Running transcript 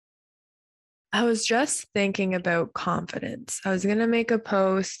I was just thinking about confidence. I was gonna make a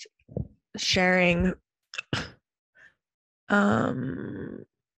post sharing, um,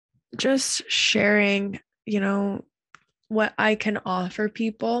 just sharing, you know, what I can offer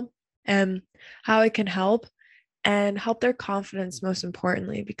people and how I can help and help their confidence most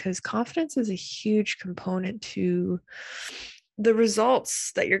importantly, because confidence is a huge component to the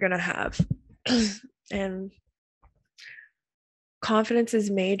results that you're gonna have. And confidence is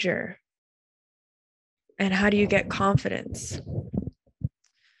major. And how do you get confidence?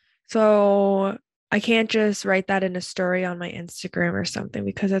 So I can't just write that in a story on my Instagram or something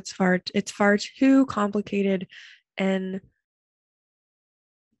because it's far too complicated, and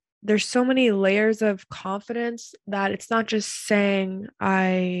there's so many layers of confidence that it's not just saying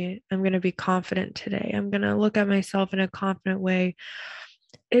I am going to be confident today. I'm going to look at myself in a confident way.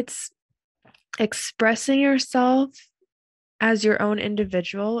 It's expressing yourself as your own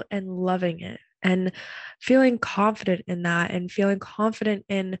individual and loving it and feeling confident in that and feeling confident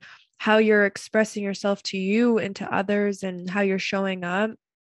in how you're expressing yourself to you and to others and how you're showing up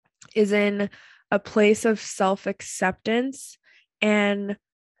is in a place of self acceptance and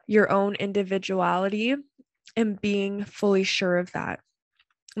your own individuality and being fully sure of that.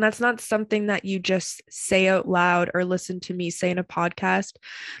 And that's not something that you just say out loud or listen to me say in a podcast.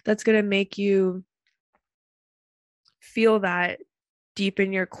 That's going to make you feel that deep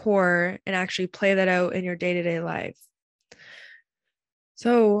in your core and actually play that out in your day to day life.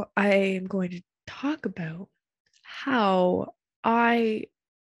 So, I am going to talk about how I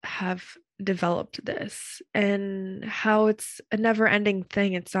have developed this and how it's a never ending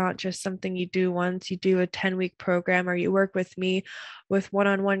thing. It's not just something you do once, you do a 10-week program or you work with me with one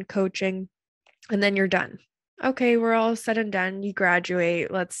on one coaching and then you're done. Okay, we're all said and done. You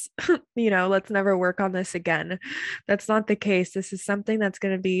graduate. Let's, let's never work on this again. That's not the case. This is something that's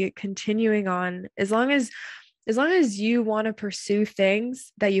going to be continuing on as long as you want to pursue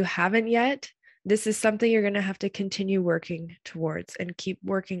things that you haven't yet. This is something you're going to have to continue working towards and keep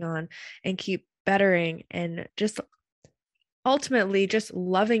working on and keep bettering and just ultimately just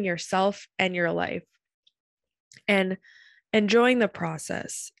loving yourself and your life and enjoying the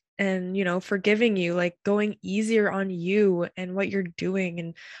process and forgiving you, like going easier on you and what you're doing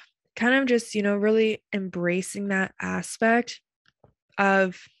and kind of just really embracing that aspect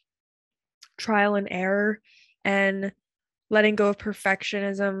of trial and error and letting go of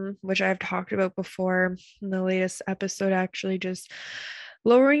perfectionism, which I've talked about before in the latest episode, actually just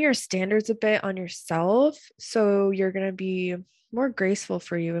lowering your standards a bit on yourself so you're going to be more graceful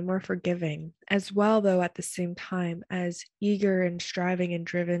for you and more forgiving as well, though at the same time as eager and striving and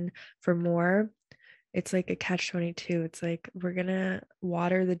driven for more. It's like a catch 22. It's like we're going to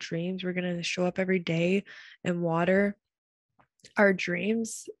water the dreams. We're going to show up every day and water our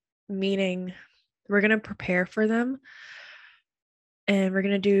dreams, meaning we're going to prepare for them and we're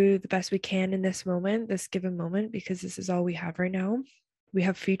going to do the best we can in this moment, this given moment, because this is all we have right now. We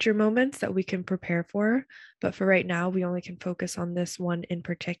have future moments that we can prepare for, but for right now, we only can focus on this one in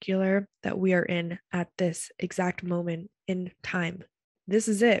particular that we are in at this exact moment in time. This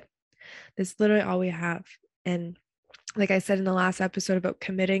is it. This is literally all we have. And like I said in the last episode about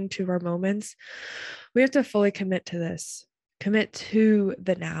committing to our moments, we have to fully commit to this, commit to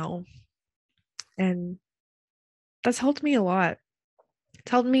the now. And that's helped me a lot.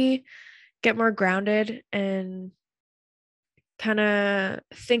 It's helped me get more grounded and kind of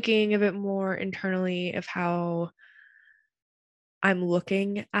thinking a bit more internally of how I'm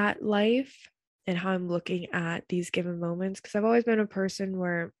looking at life and how I'm looking at these given moments. Because I've always been a person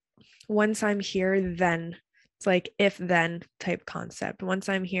where once I'm here, then it's like if then type concept. Once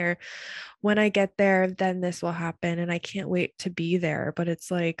I'm here, when I get there, then this will happen. And I can't wait to be there. But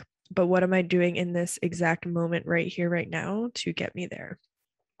it's like, but what am I doing in this exact moment right here, right now to get me there?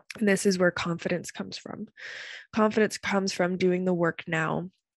 And this is where confidence comes from. Confidence comes from doing the work now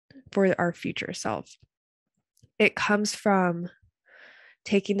for our future self. It comes from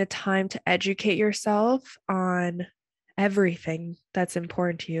taking the time to educate yourself on everything that's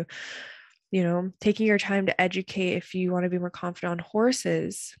important to you. Taking your time to educate if you want to be more confident on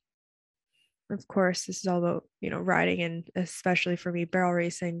horses. Of course, this is all about, riding and especially for me, barrel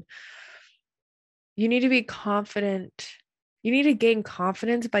racing. You need to be confident. You need to gain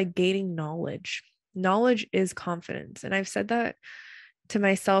confidence by gaining knowledge. Knowledge is confidence. And I've said that to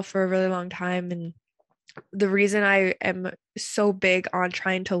myself for a really long time. And the reason I am so big on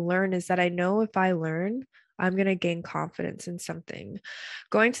trying to learn is that I know if I learn, I'm going to gain confidence in something.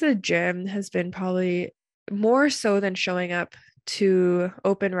 Going to the gym has been probably more so than showing up to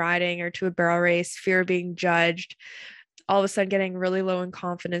open riding or to a barrel race, fear of being judged. all of a sudden getting really low in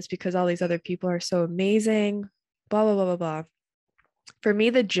confidence because all these other people are so amazing, blah, blah, blah, blah, blah. For me,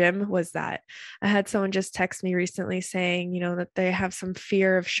 the gym was that. I had someone just text me recently saying, that they have some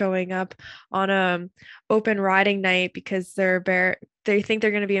fear of showing up on a open riding night because they think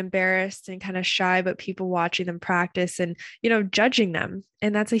they're going to be embarrassed and kind of shy, but people watching them practice and, judging them.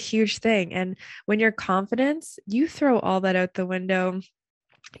 And that's a huge thing. And when you're confident, you throw all that out the window.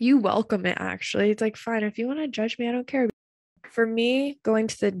 You welcome it, actually. It's like, fine, if you want to judge me, I don't care. For me, going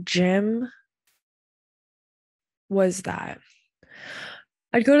to the gym was that.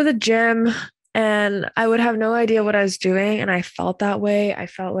 I'd go to the gym and I would have no idea what I was doing. And I felt that way. I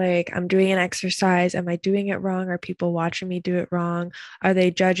felt like, I'm doing an exercise. Am I doing it wrong? Are people watching me do it wrong? Are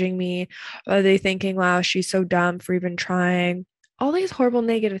they judging me? Are they thinking, wow, she's so dumb for even trying? All these horrible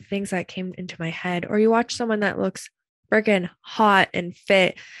negative things that came into my head. Or you watch someone that looks freaking hot and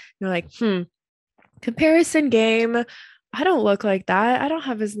fit. You're like, comparison game. I don't look like that. I don't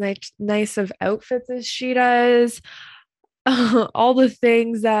have as nice of outfits as she does. All the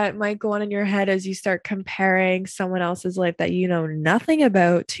things that might go on in your head as you start comparing someone else's life that you know nothing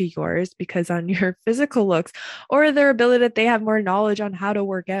about to yours because on your physical looks or their ability that they have more knowledge on how to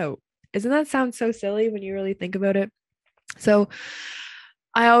work out. Doesn't that sound so silly when you really think about it? So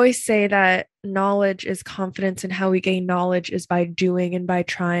I always say that knowledge is confidence, and how we gain knowledge is by doing and by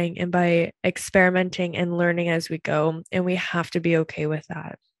trying and by experimenting and learning as we go. And we have to be okay with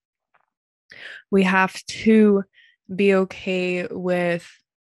that. We have to be okay with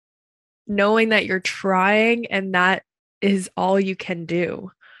knowing that you're trying and that is all you can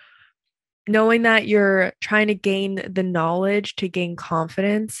do. Knowing that you're trying to gain the knowledge to gain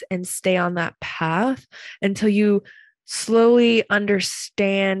confidence and stay on that path until you slowly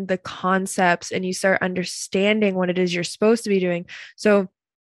understand the concepts and you start understanding what it is you're supposed to be doing. So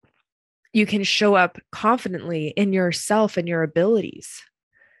you can show up confidently in yourself and your abilities.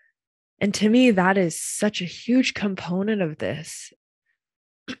 And to me, that is such a huge component of this.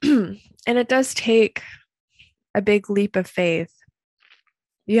 And it does take a big leap of faith.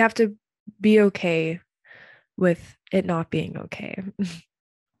 You have to be okay with it not being okay.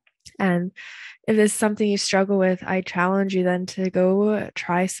 And if it's something you struggle with, I challenge you then to go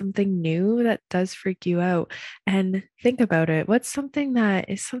try something new that does freak you out and think about it. What's something that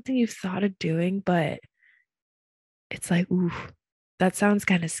is something you've thought of doing, but it's like, ooh, that sounds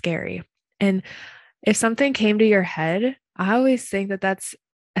kind of scary. And if something came to your head, I always think that that's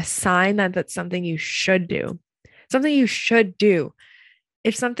a sign that that's something you should do. Something you should do.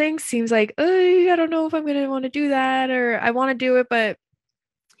 If something seems like, oh, I don't know if I'm going to want to do that, or I want to do it, but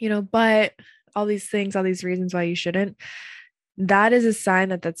but all these things, all these reasons why you shouldn't, that is a sign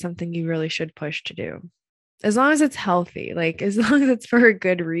that that's something you really should push to do. As long as it's healthy, like as long as it's for a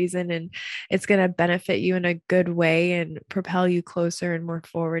good reason and it's going to benefit you in a good way and propel you closer and more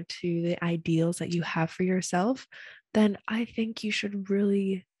forward to the ideals that you have for yourself, then I think you should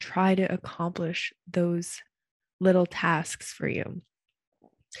really try to accomplish those little tasks for you.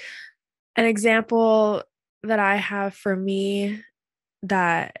 An example that I have for me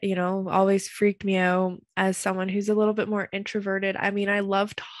that, always freaked me out as someone who's a little bit more introverted. I mean, I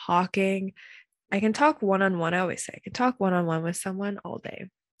love talking. I can talk one-on-one. I always say I can talk one-on-one with someone all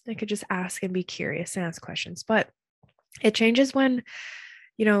day. I could just ask and be curious and ask questions. But it changes when,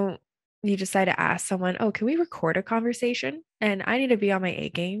 you decide to ask someone, oh, can we record a conversation? And I need to be on my A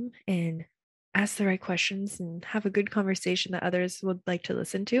game and ask the right questions and have a good conversation that others would like to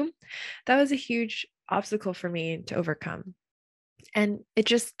listen to. That was a huge obstacle for me to overcome. And it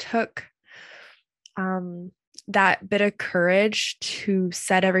just took that bit of courage to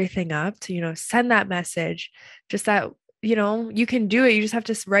set everything up, to, send that message, just that, you can do it. You just have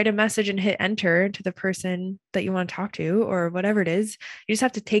to write a message and hit enter to the person that you want to talk to or whatever it is. You just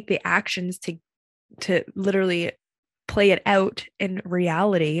have to take the actions to literally play it out in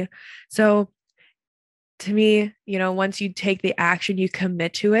reality. So to me, once you take the action, you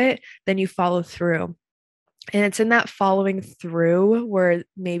commit to it, then you follow through. And it's in that following through where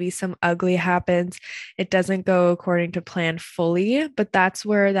maybe some ugly happens. It doesn't go according to plan fully, but that's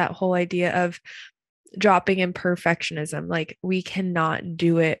where that whole idea of dropping in perfectionism, like we cannot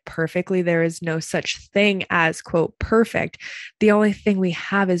do it perfectly. There is no such thing as quote perfect. The only thing we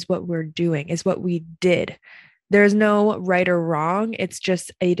have is what we're doing, is what we did. There's no right or wrong. It's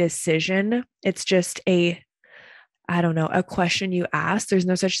just a decision. It's just a question you ask. There's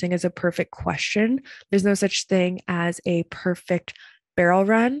no such thing as a perfect question. There's no such thing as a perfect barrel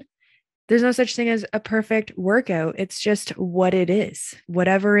run. There's no such thing as a perfect workout. It's just what it is.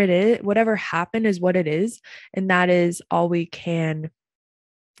 Whatever it is, whatever happened is what it is. And that is all we can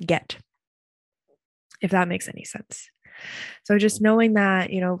get, if that makes any sense. So just knowing that,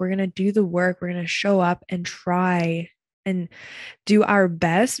 we're going to do the work, we're going to show up and try and do our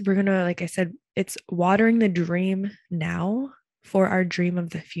best. We're going to, like I said, it's watering the dream now for our dream of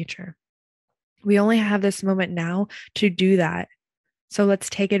the future. We only have this moment now to do that. So let's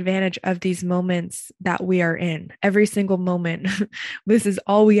take advantage of these moments that we are in. Every single moment. This is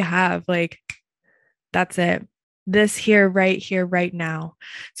all we have. Like, that's it. This here, right now.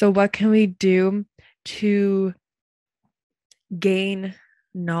 So what can we do to gain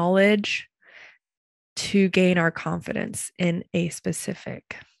knowledge, to gain our confidence in a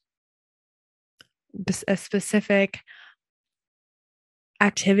specific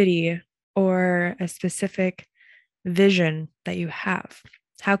activity or a specific vision that you have?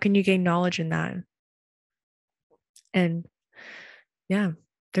 How can you gain knowledge in that? And yeah,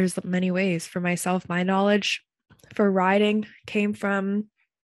 there's many ways. For myself, my knowledge for riding came from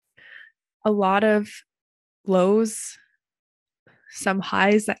a lot of lows, some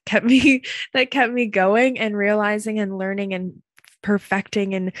highs that kept me going, and realizing and learning and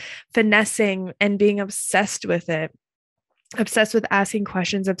perfecting and finessing and being obsessed with it, obsessed with asking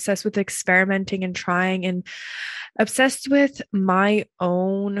questions, obsessed with experimenting and trying, and obsessed with my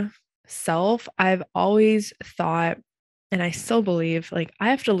own self. I've always thought, and I still believe, like,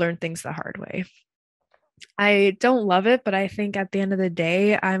 I have to learn things the hard way. I don't love it, but I think at the end of the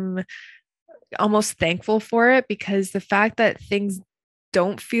day, I'm almost thankful for it, because the fact that things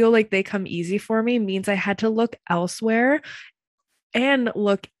don't feel like they come easy for me means I had to look elsewhere and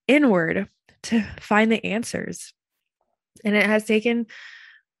look inward to find the answers. And it has taken,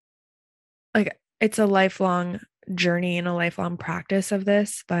 like, it's a lifelong journey and a lifelong practice of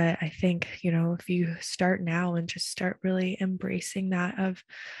this. But I think, if you start now and just start really embracing that, of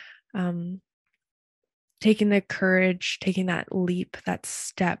taking the courage, taking that leap, that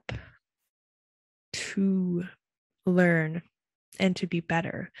step to learn and to be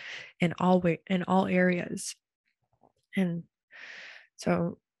better in all areas. And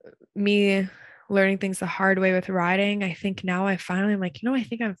so me learning things the hard way with riding, I think now I'm like, I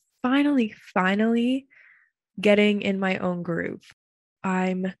think I'm finally getting in my own groove.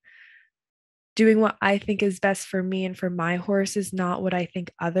 I'm doing what I think is best for me and for my horse, is not what I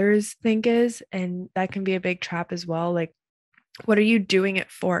think others think is. And that can be a big trap as well. Like, what are you doing it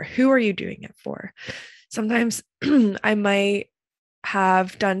for? Who are you doing it for? Sometimes I might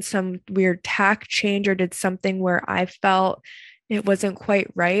have done some weird tack change or did something where I felt it wasn't quite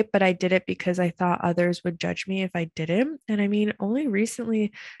right, but I did it because I thought others would judge me if I didn't. And I mean, only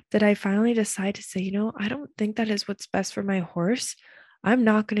recently did I finally decide to say, I don't think that is what's best for my horse. I'm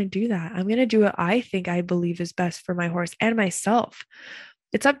not going to do that. I'm going to do what I think I believe is best for my horse and myself.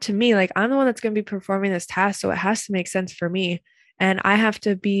 It's up to me. Like, I'm the one that's going to be performing this task, so it has to make sense for me. And I have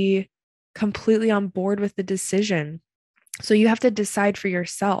to be completely on board with the decision. So you have to decide for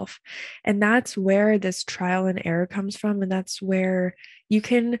yourself. And that's where this trial and error comes from. And that's where you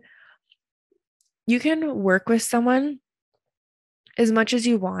can work with someone as much as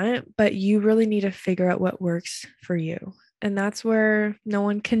you want, but you really need to figure out what works for you. And that's where no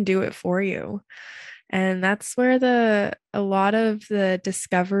one can do it for you. And that's where a lot of the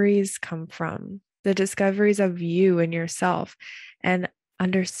discoveries come from, the discoveries of you and yourself, and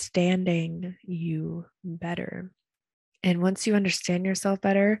understanding you better. And once you understand yourself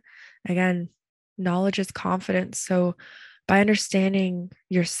better, again, knowledge is confidence. So by understanding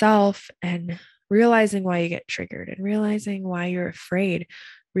yourself and realizing why you get triggered and realizing why you're afraid,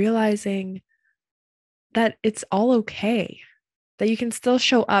 realizing that it's all okay, that you can still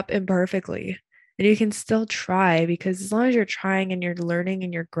show up imperfectly and you can still try, because as long as you're trying and you're learning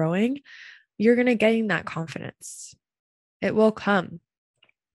and you're growing, you're going to gain that confidence. It will come.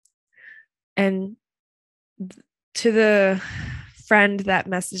 And to the friend that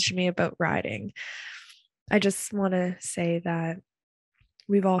messaged me about riding, I just want to say that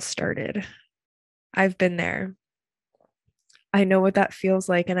we've all started. I've been there. I know what that feels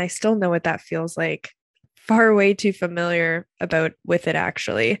like, and I still know what that feels like. Far way too familiar with it,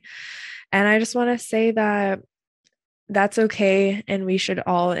 actually. And I just want to say that that's okay, and we should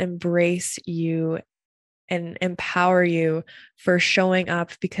all embrace you and empower you for showing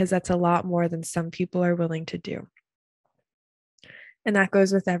up, because that's a lot more than some people are willing to do. And that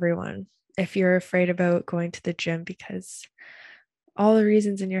goes with everyone. If you're afraid about going to the gym because all the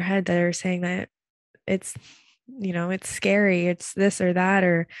reasons in your head that are saying that it's, it's scary, it's this or that,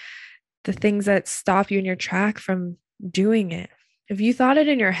 or the things that stop you in your track from doing it. If you thought it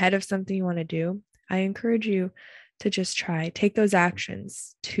in your head of something you want to do, I encourage you to just take those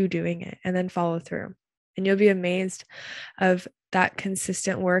actions to doing it and then follow through. And you'll be amazed of that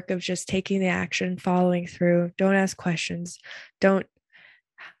consistent work of just taking the action, following through. Don't ask questions. Don't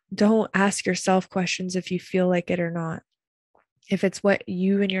ask yourself questions if you feel like it or not. If it's what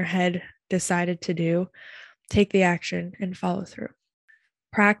you in your head decided to do, take the action and follow through.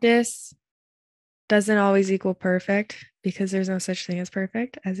 Practice doesn't always equal perfect because there's no such thing as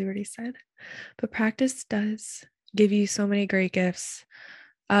perfect, as you already said. But practice does give you so many great gifts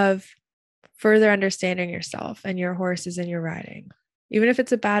of further understanding yourself and your horses and your riding. Even if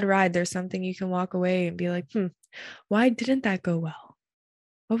it's a bad ride, there's something you can walk away and be like, why didn't that go well?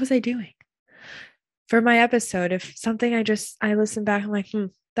 What was I doing? For my episode, if something I listen back, I'm like,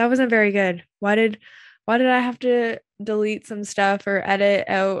 that wasn't very good. Why did I have to delete some stuff or edit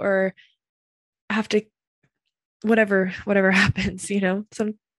out or have to whatever happens,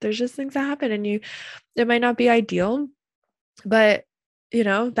 there's just things that happen and it might not be ideal, but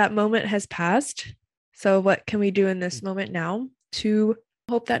that moment has passed. So what can we do in this moment now to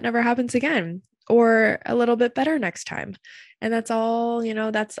hope that never happens again or a little bit better next time? And that's all,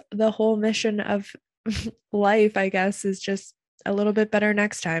 that's the whole mission of life, I guess, is just a little bit better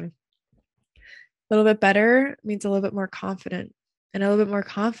next time. A little bit better means a little bit more confident, and a little bit more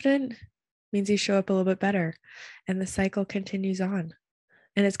confident means you show up a little bit better, and the cycle continues on,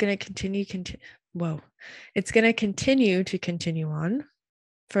 and it's going to continue to continue on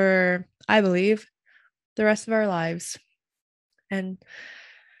for, I believe, the rest of our lives. And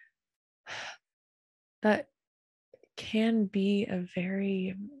that can be a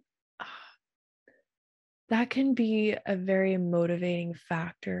very motivating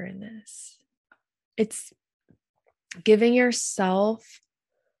factor in this. It's giving yourself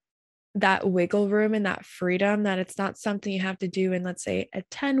that wiggle room and that freedom, that it's not something you have to do in, let's say, a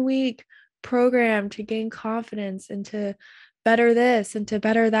 10-week program to gain confidence and to better this and to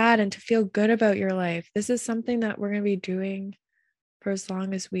better that and to feel good about your life. This is something that we're going to be doing for as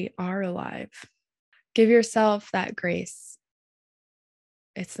long as we are alive. Give yourself that grace.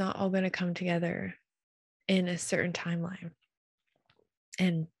 It's not all going to come together in a certain timeline.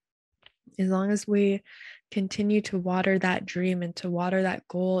 And as long as we continue to water that dream and to water that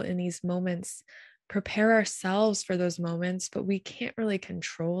goal in these moments, prepare ourselves for those moments, but we can't really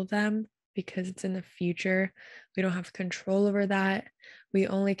control them because it's in the future. We don't have control over that. We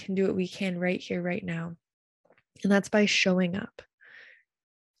only can do what we can right here, right now. And that's by showing up,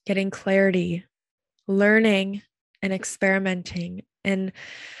 getting clarity, learning, and experimenting. And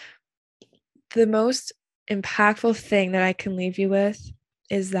the most impactful thing that I can leave you with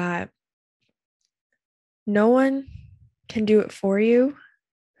is that no one can do it for you.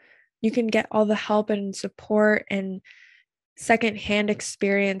 You can get all the help and support and secondhand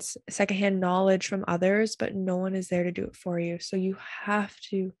experience, secondhand knowledge from others, but no one is there to do it for you. So you have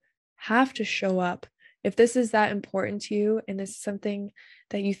to show up. If this is that important to you and this is something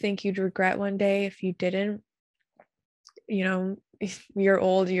that you think you'd regret one day if you didn't, you're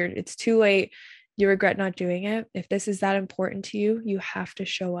old, it's too late, you regret not doing it. If this is that important to you, you have to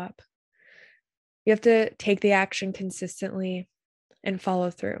show up. You have to take the action consistently and follow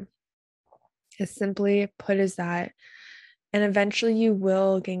through. As simply put as that. And eventually you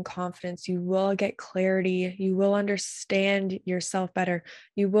will gain confidence. You will get clarity. You will understand yourself better.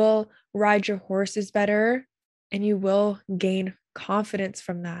 You will ride your horses better, and you will gain confidence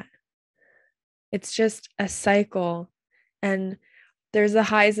from that. It's just a cycle. And there's the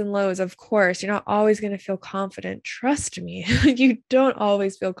highs and lows. Of course, you're not always going to feel confident. Trust me, you don't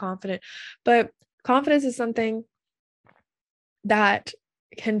always feel confident. But confidence is something that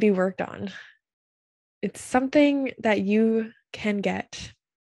can be worked on. It's something that you can get.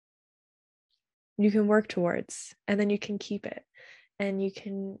 You can work towards, and then you can keep it. And you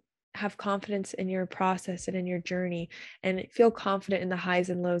can have confidence in your process and in your journey and feel confident in the highs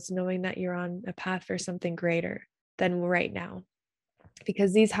and lows, knowing that you're on a path for something greater than right now.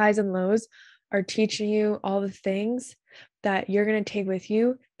 Because these highs and lows are teaching you all the things that you're going to take with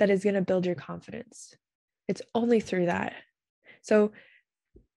you that is going to build your confidence. It's only through that. So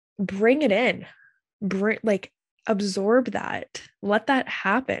bring it in, absorb that, let that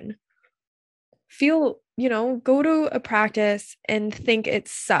happen. Feel, go to a practice and think it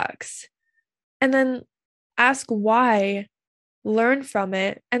sucks, and then ask why, learn from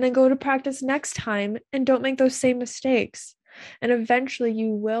it, and then go to practice next time and don't make those same mistakes. And eventually you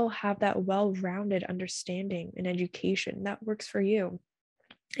will have that well-rounded understanding and education that works for you.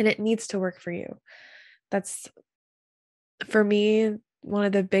 And it needs to work for you. That's, for me, one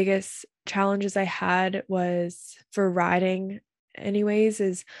of the biggest challenges I had was for riding anyways,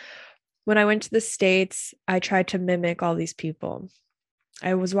 is when I went to the States, I tried to mimic all these people.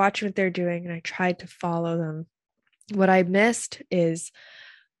 I was watching what they're doing and I tried to follow them. What I missed is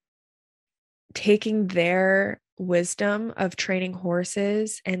taking their wisdom of training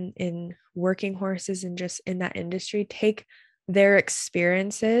horses and in working horses and just in that industry, take their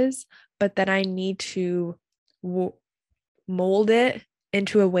experiences, but then I need to mold it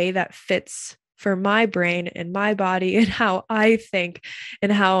into a way that fits for my brain and my body and how I think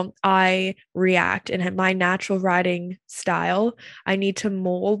and how I react and my natural riding style. I need to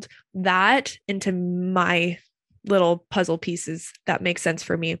mold that into my little puzzle pieces that make sense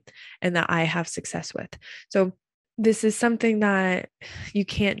for me and that I have success with. So this is something that you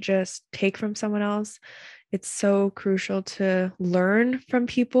can't just take from someone else. It's so crucial to learn from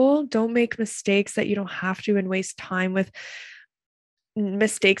people. Don't make mistakes that you don't have to and waste time with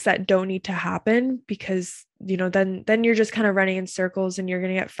mistakes that don't need to happen, because then you're just kind of running in circles and you're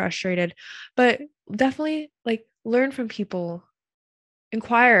going to get frustrated. But definitely like learn from people,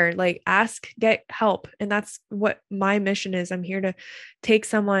 inquire, like ask, get help. And that's what my mission is. I'm here to take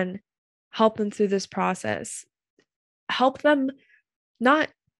someone, help them through this process, help them, not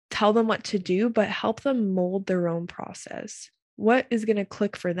tell them what to do, but help them mold their own process. What is going to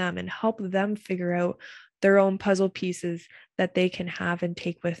click for them and help them figure out their own puzzle pieces that they can have and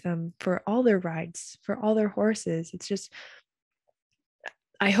take with them for all their rides, for all their horses. It's just,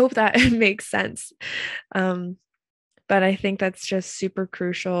 I hope that makes sense. But I think that's just super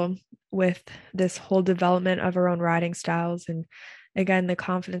crucial with this whole development of our own riding styles. And again, the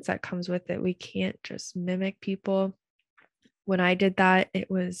confidence that comes with it. We can't just mimic people. When I did that,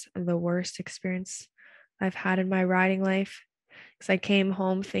 it was the worst experience I've had in my riding life, because I came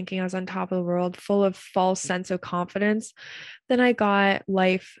home thinking I was on top of the world, full of false sense of confidence. Then I got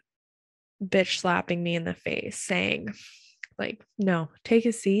life bitch slapping me in the face saying, like, no, take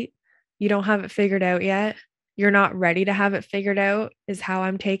a seat. You don't have it figured out yet. You're not ready to have it figured out, is how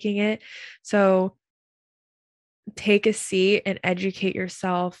I'm taking it. So take a seat and educate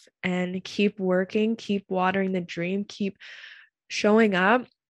yourself and keep working, keep watering the dream, keep showing up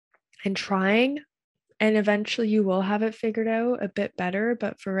and trying. And eventually you will have it figured out a bit better.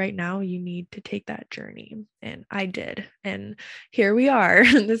 But for right now, you need to take that journey. And I did. And here we are.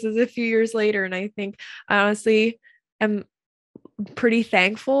 This is a few years later. And I think I honestly am pretty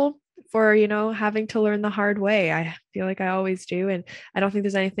thankful for, having to learn the hard way. I feel like I always do. And I don't think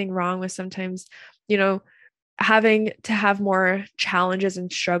there's anything wrong with sometimes, having to have more challenges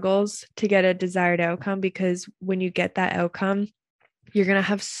and struggles to get a desired outcome, because when you get that outcome, you're going to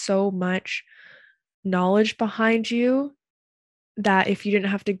have so much knowledge behind you that if you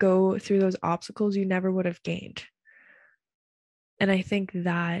didn't have to go through those obstacles, you never would have gained. And I think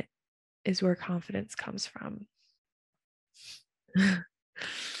that is where confidence comes from.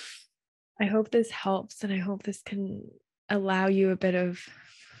 I hope this helps, and I hope this can allow you a bit of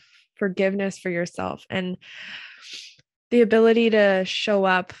forgiveness for yourself and the ability to show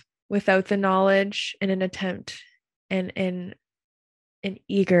up without the knowledge in an attempt and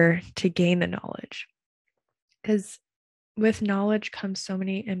eager to gain the knowledge. Because with knowledge comes so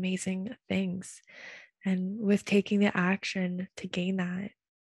many amazing things. And with taking the action to gain that,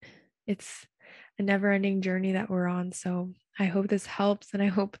 it's a never-ending journey that we're on. So I hope this helps. And I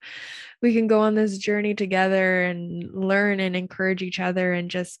hope we can go on this journey together and learn and encourage each other and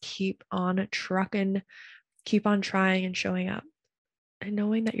just keep on trucking, keep on trying and showing up and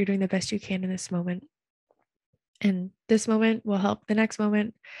knowing that you're doing the best you can in this moment. And this moment will help the next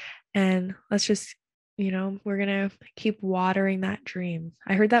moment. And let's just, we're going to keep watering that dream.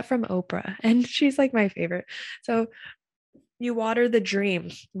 I heard that from Oprah, and she's like my favorite. So you water the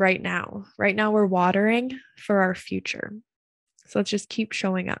dream right now. Right now, we're watering for our future. So let's just keep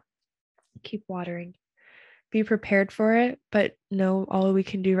showing up, keep watering, be prepared for it. But no, all we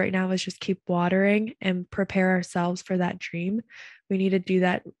can do right now is just keep watering and prepare ourselves for that dream. We need to do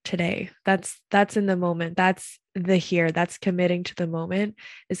that today. That's in the moment. That's the here. That's committing to the moment,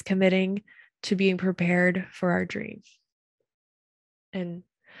 is committing to being prepared for our dream. And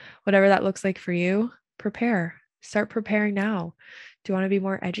whatever that looks like for you, prepare. Start preparing now. Do you want to be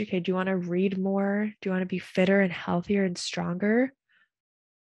more educated? Do you want to read more? Do you want to be fitter and healthier and stronger?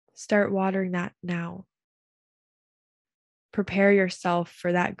 Start watering that now. Prepare yourself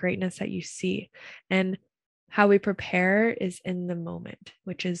for that greatness that you see. And how we prepare is in the moment,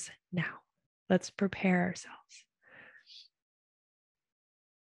 which is now. Let's prepare ourselves.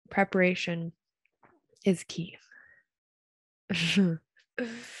 Preparation is key.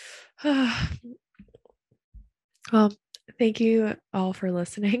 Well, thank you all for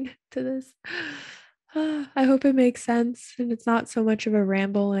listening to this. I hope it makes sense and it's not so much of a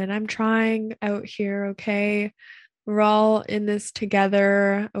ramble. And I'm trying out here, okay? we're all in this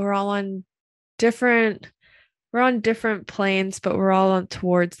together. Different we're on different planes, but we're all on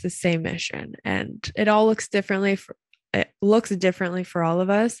towards the same mission. And it looks differently for all of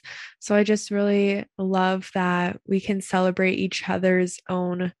us. So I just really love that we can celebrate each other's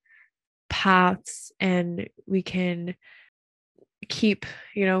own paths, and we can keep,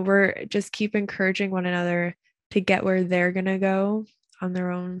 we're just keep encouraging one another to get where they're going to go on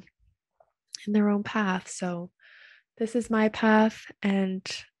their own in their own path. So this is my path, and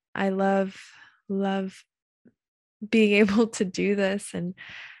I love being able to do this and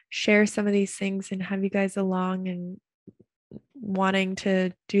share some of these things and have you guys along and wanting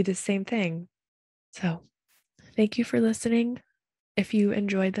to do the same thing. So, thank you for listening. If you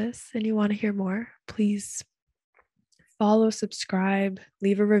enjoyed this and you want to hear more, please follow, subscribe,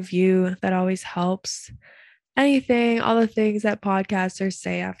 leave a review. That always helps. Anything, all the things that podcasters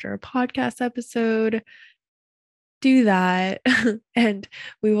say after a podcast episode, do that. And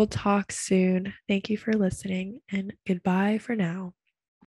we will talk soon. Thank you for listening, and goodbye for now.